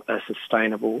is not a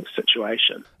sustainable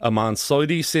situation. Aman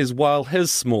Sodi says while his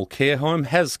small care home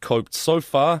has coped so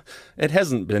far, it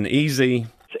hasn't been easy.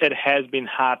 It has been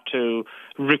hard to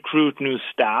recruit new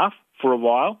staff for a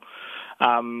while.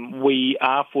 We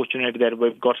are fortunate that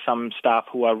we've got some staff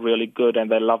who are really good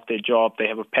and they love their job, they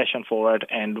have a passion for it,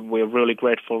 and we're really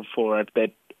grateful for it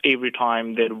that every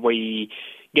time that we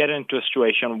get into a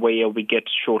situation where we get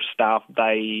short-staffed,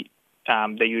 they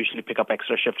usually pick up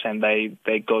extra shifts and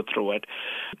they go through it.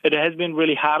 It has been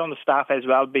really hard on the staff as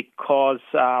well because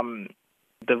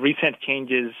the recent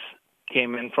changes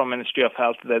came in from Ministry of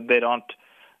Health that they don't,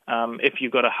 if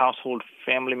you've got a household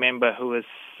family member who's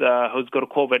got a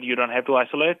COVID, you don't have to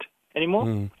isolate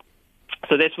anymore.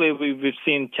 So that's where we've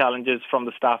seen challenges from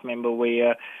the staff member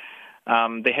where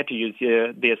they had to use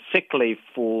their sick leave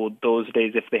for those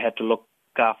days if they had to look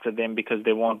after them because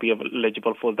they won't be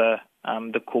eligible for the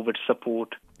COVID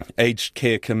support. Aged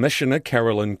Care Commissioner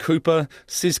Carolyn Cooper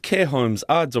says care homes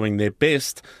are doing their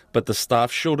best, but the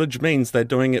staff shortage means they're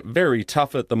doing it very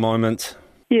tough at the moment.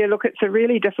 Yeah, look, it's a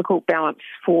really difficult balance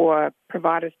for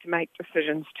providers to make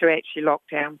decisions to actually lock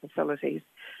down facilities.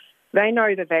 They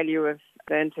know the value of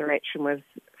the interaction with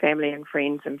family and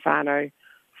friends and whānau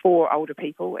for older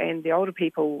people, and the older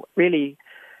people really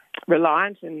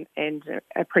rely on and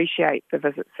appreciate the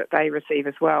visits that they receive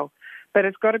as well. But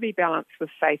it's got to be balanced with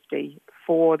safety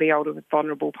for the older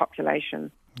vulnerable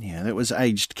population. Yeah, that was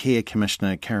Aged Care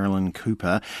Commissioner Carolyn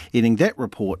Cooper editing that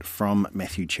report from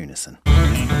Matthew Tunison.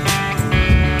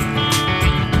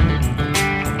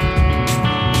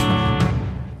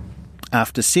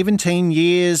 After 17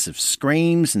 years of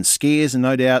screams and scares and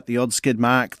no doubt the odd skid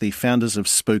mark, the founders of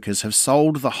Spookers have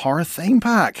sold the horror theme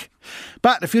park.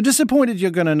 But if you're disappointed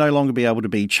you're going to no longer be able to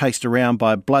be chased around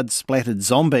by a blood-splattered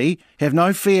zombie, have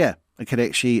no fear. It could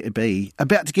actually be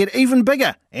about to get even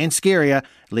bigger and scarier.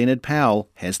 Leonard Powell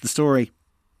has the story.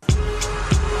 Good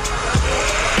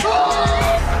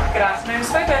afternoon,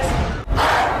 Spookers.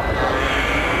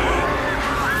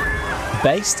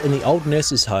 Based in the old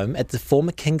nurses' home at the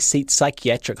former King's Seat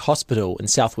Psychiatric Hospital in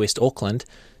southwest Auckland,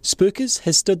 Spookers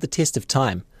has stood the test of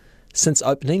time. Since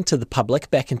opening to the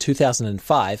public back in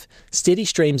 2005, steady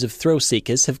streams of thrill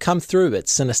seekers have come through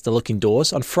its sinister-looking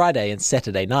doors on Friday and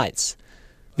Saturday nights.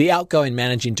 The outgoing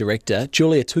managing director,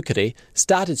 Julia Tukiri,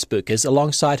 started Spookers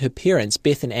alongside her parents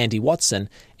Beth and Andy Watson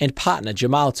and partner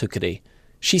Jamal Tukiri.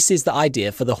 She says the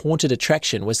idea for the haunted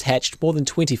attraction was hatched more than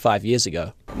 25 years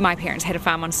ago. My parents had a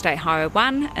farm on State Highway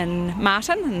 1 in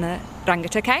Martin, in the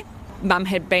Rangitikei. Mum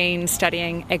had been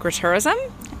studying agritourism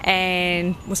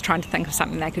and was trying to think of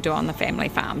something they could do on the family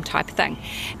farm type of thing.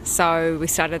 So we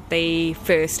started the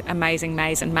first Amazing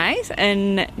Maze and Maze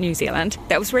in New Zealand.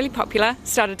 That was really popular.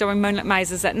 Started doing moonlit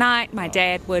mazes at night. My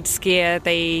dad would scare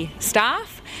the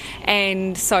staff,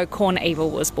 and so Corn Evil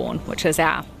was born, which is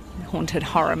our haunted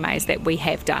horror maze that we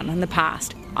have done in the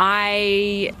past.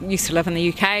 I used to live in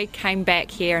the UK, came back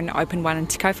here and opened one in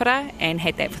Te Kaupara and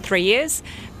had that for 3 years.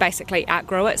 Basically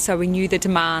outgrew it, so we knew the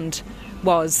demand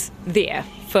was there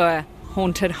for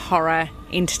haunted horror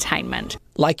entertainment.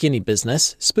 Like any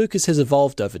business, Spookers has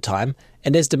evolved over time,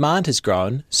 and as demand has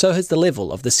grown, so has the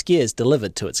level of the scares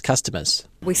delivered to its customers.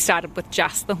 We started with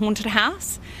just the haunted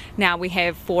house. Now we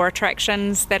have 4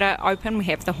 attractions that are open. We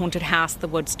have the haunted house, the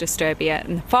woods disturbia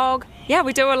and the fog. Yeah,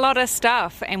 we do a lot of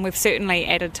stuff, and we've certainly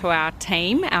added to our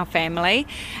team, our family.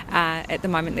 At the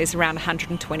moment there's around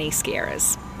 120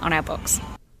 scarers on our books.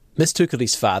 Miss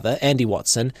Tukuri's father, Andy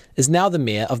Watson, is now the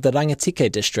mayor of the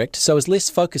Rangatike district, so is less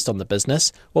focused on the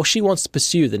business while she wants to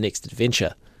pursue the next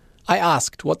adventure. I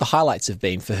asked what the highlights have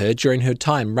been for her during her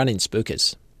time running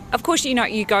Spookers. Of course,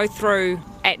 you go through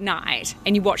at night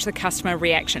and you watch the customer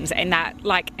reactions, and they're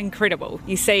like incredible.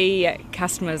 You see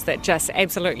customers that just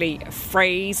absolutely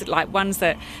freeze, like ones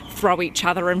that throw each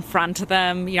other in front of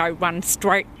them, one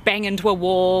straight bang into a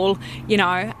wall,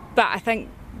 But I think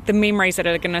the memories that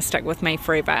are going to stick with me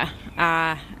forever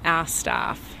are our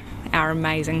staff, our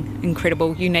amazing,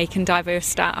 incredible, unique and diverse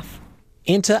staff.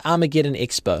 Enter Armageddon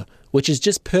Expo, which has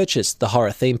just purchased the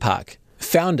horror theme park.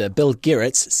 Founder Bill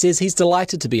Gerritz says he's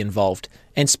delighted to be involved,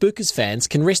 and Spookers fans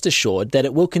can rest assured that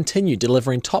it will continue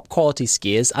delivering top quality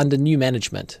scares under new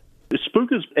management.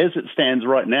 Spookers, as it stands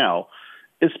right now,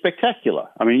 is spectacular.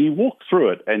 I mean, you walk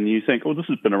through it and you think, oh, this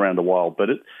has been around a while,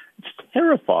 but it's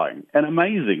terrifying and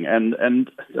amazing and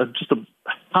just a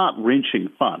heart-wrenching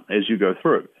fun as you go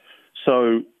through.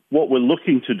 So what we're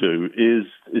looking to do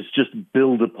is just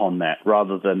build upon that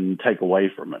rather than take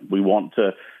away from it. We want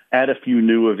to add a few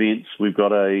new events. We've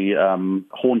got a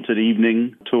haunted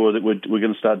evening tour that we're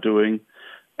going to start doing,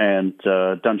 and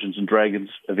Dungeons and Dragons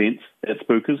events at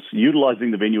Spookers, utilising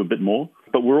the venue a bit more.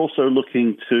 But we're also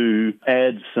looking to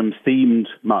add some themed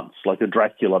months, like a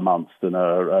Dracula month and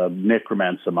a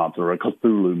Necromancer month or a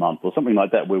Cthulhu month or something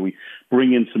like that, where we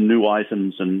bring in some new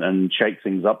items and shake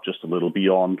things up just a little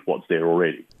beyond what's there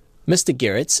already. Mr.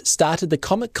 Gerritz started the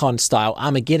Comic-Con-style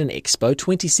Armageddon Expo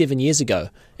 27 years ago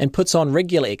and puts on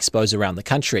regular expos around the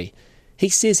country. He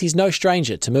says he's no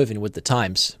stranger to moving with the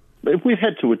times. If we've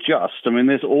had to adjust, I mean,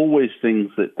 there's always things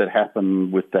that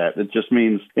happen with that. It just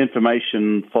means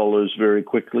information follows very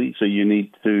quickly, so you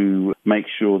need to make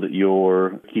sure that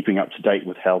you're keeping up to date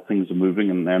with how things are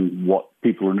moving and what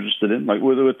people are interested in. Like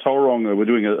with Tauranga, we're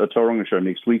doing a Tauranga show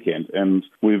next weekend, and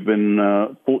we've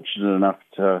been fortunate enough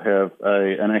to have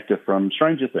an actor from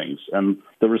Stranger Things, and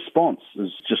the response is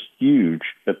just huge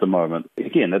at the moment.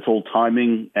 Again, it's all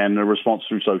timing and a response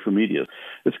through social media.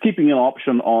 It's keeping an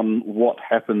option on what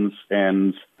happens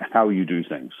and how you do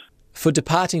things. For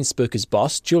departing Spookers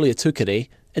boss, Julia Tukuri,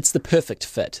 it's the perfect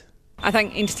fit. I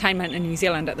think entertainment in New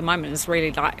Zealand at the moment is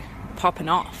really popping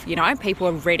off. People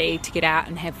are ready to get out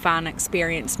and have fun,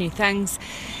 experience new things.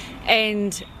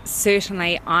 And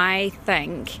certainly I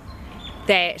think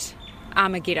that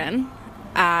Armageddon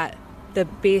are the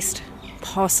best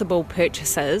possible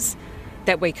purchases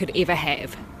that we could ever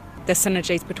have. The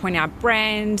synergies between our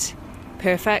brand,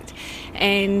 perfect,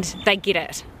 and they get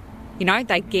it.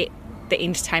 They get the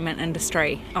entertainment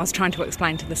industry. I was trying to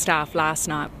explain to the staff last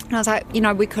night. And I was like,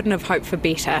 we couldn't have hoped for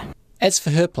better. As for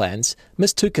her plans,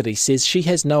 Miss Tukuri says she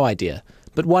has no idea.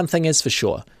 But one thing is for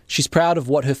sure, she's proud of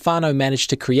what her whānau managed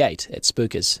to create at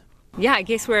Spookers. Yeah, I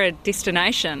guess we're a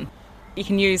destination. You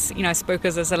can use,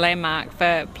 Spookers as a landmark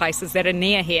for places that are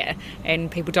near here, and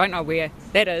people don't know where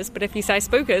that is. But if you say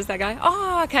Spookers, they go,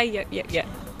 oh, okay, yeah.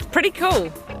 Pretty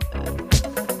cool.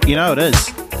 It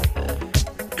is.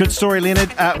 Good story,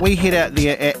 Leonard. We head out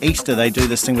there at Easter. They do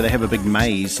this thing where they have a big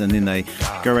maze and then they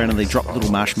go around and they drop little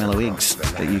marshmallow eggs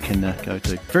that you can go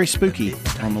to. Very spooky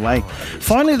on the way.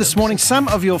 Finally this morning, some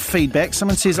of your feedback.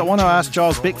 Someone says, I want to ask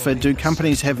Giles Beckford, do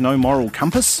companies have no moral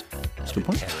compass? That's a good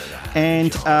point.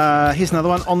 And here's another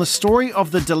one. On the story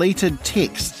of the deleted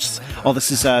texts. Oh,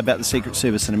 this is about the Secret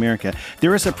Service in America.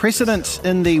 There is a precedent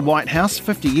in the White House.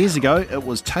 50 years ago, it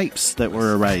was tapes that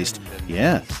were erased.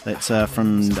 Yeah, that's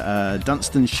from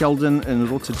Dunstan Sheldon in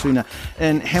Rotatuna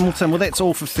in Hamilton. Well, that's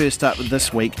all for First Up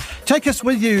this week. Take us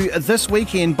with you this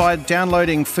weekend by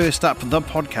downloading First Up, the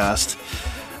podcast.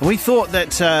 We thought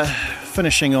that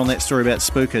finishing on that story about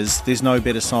Spookers, there's no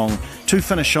better song to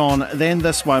finish on than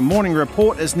this one. Morning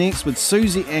Report is next with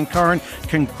Susie and Corin.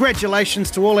 Congratulations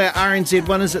to all our RNZ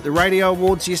winners at the Radio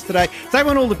Awards yesterday. They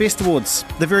won all the best awards,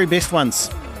 the very best ones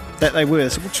that they were.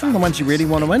 So which one are the ones you really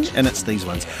want to win? And it's these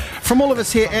ones. From all of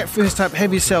us here at First Up,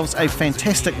 have yourselves a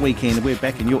fantastic weekend. We're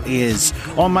back in your ears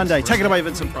on Monday. Take it away,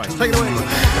 Vincent Price. Take it away.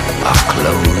 Are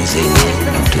closing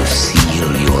in to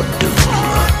seal your doom.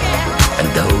 And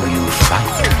though you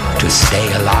fight to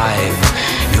stay alive,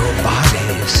 your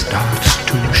body starts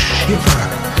to shiver,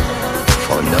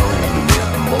 for no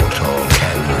mere mortal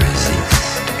can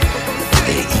resist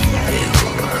the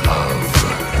evil of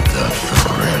the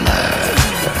thriller.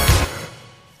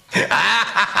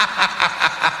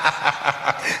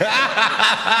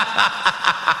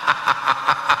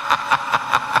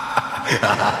 Ha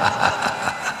ha ha ha!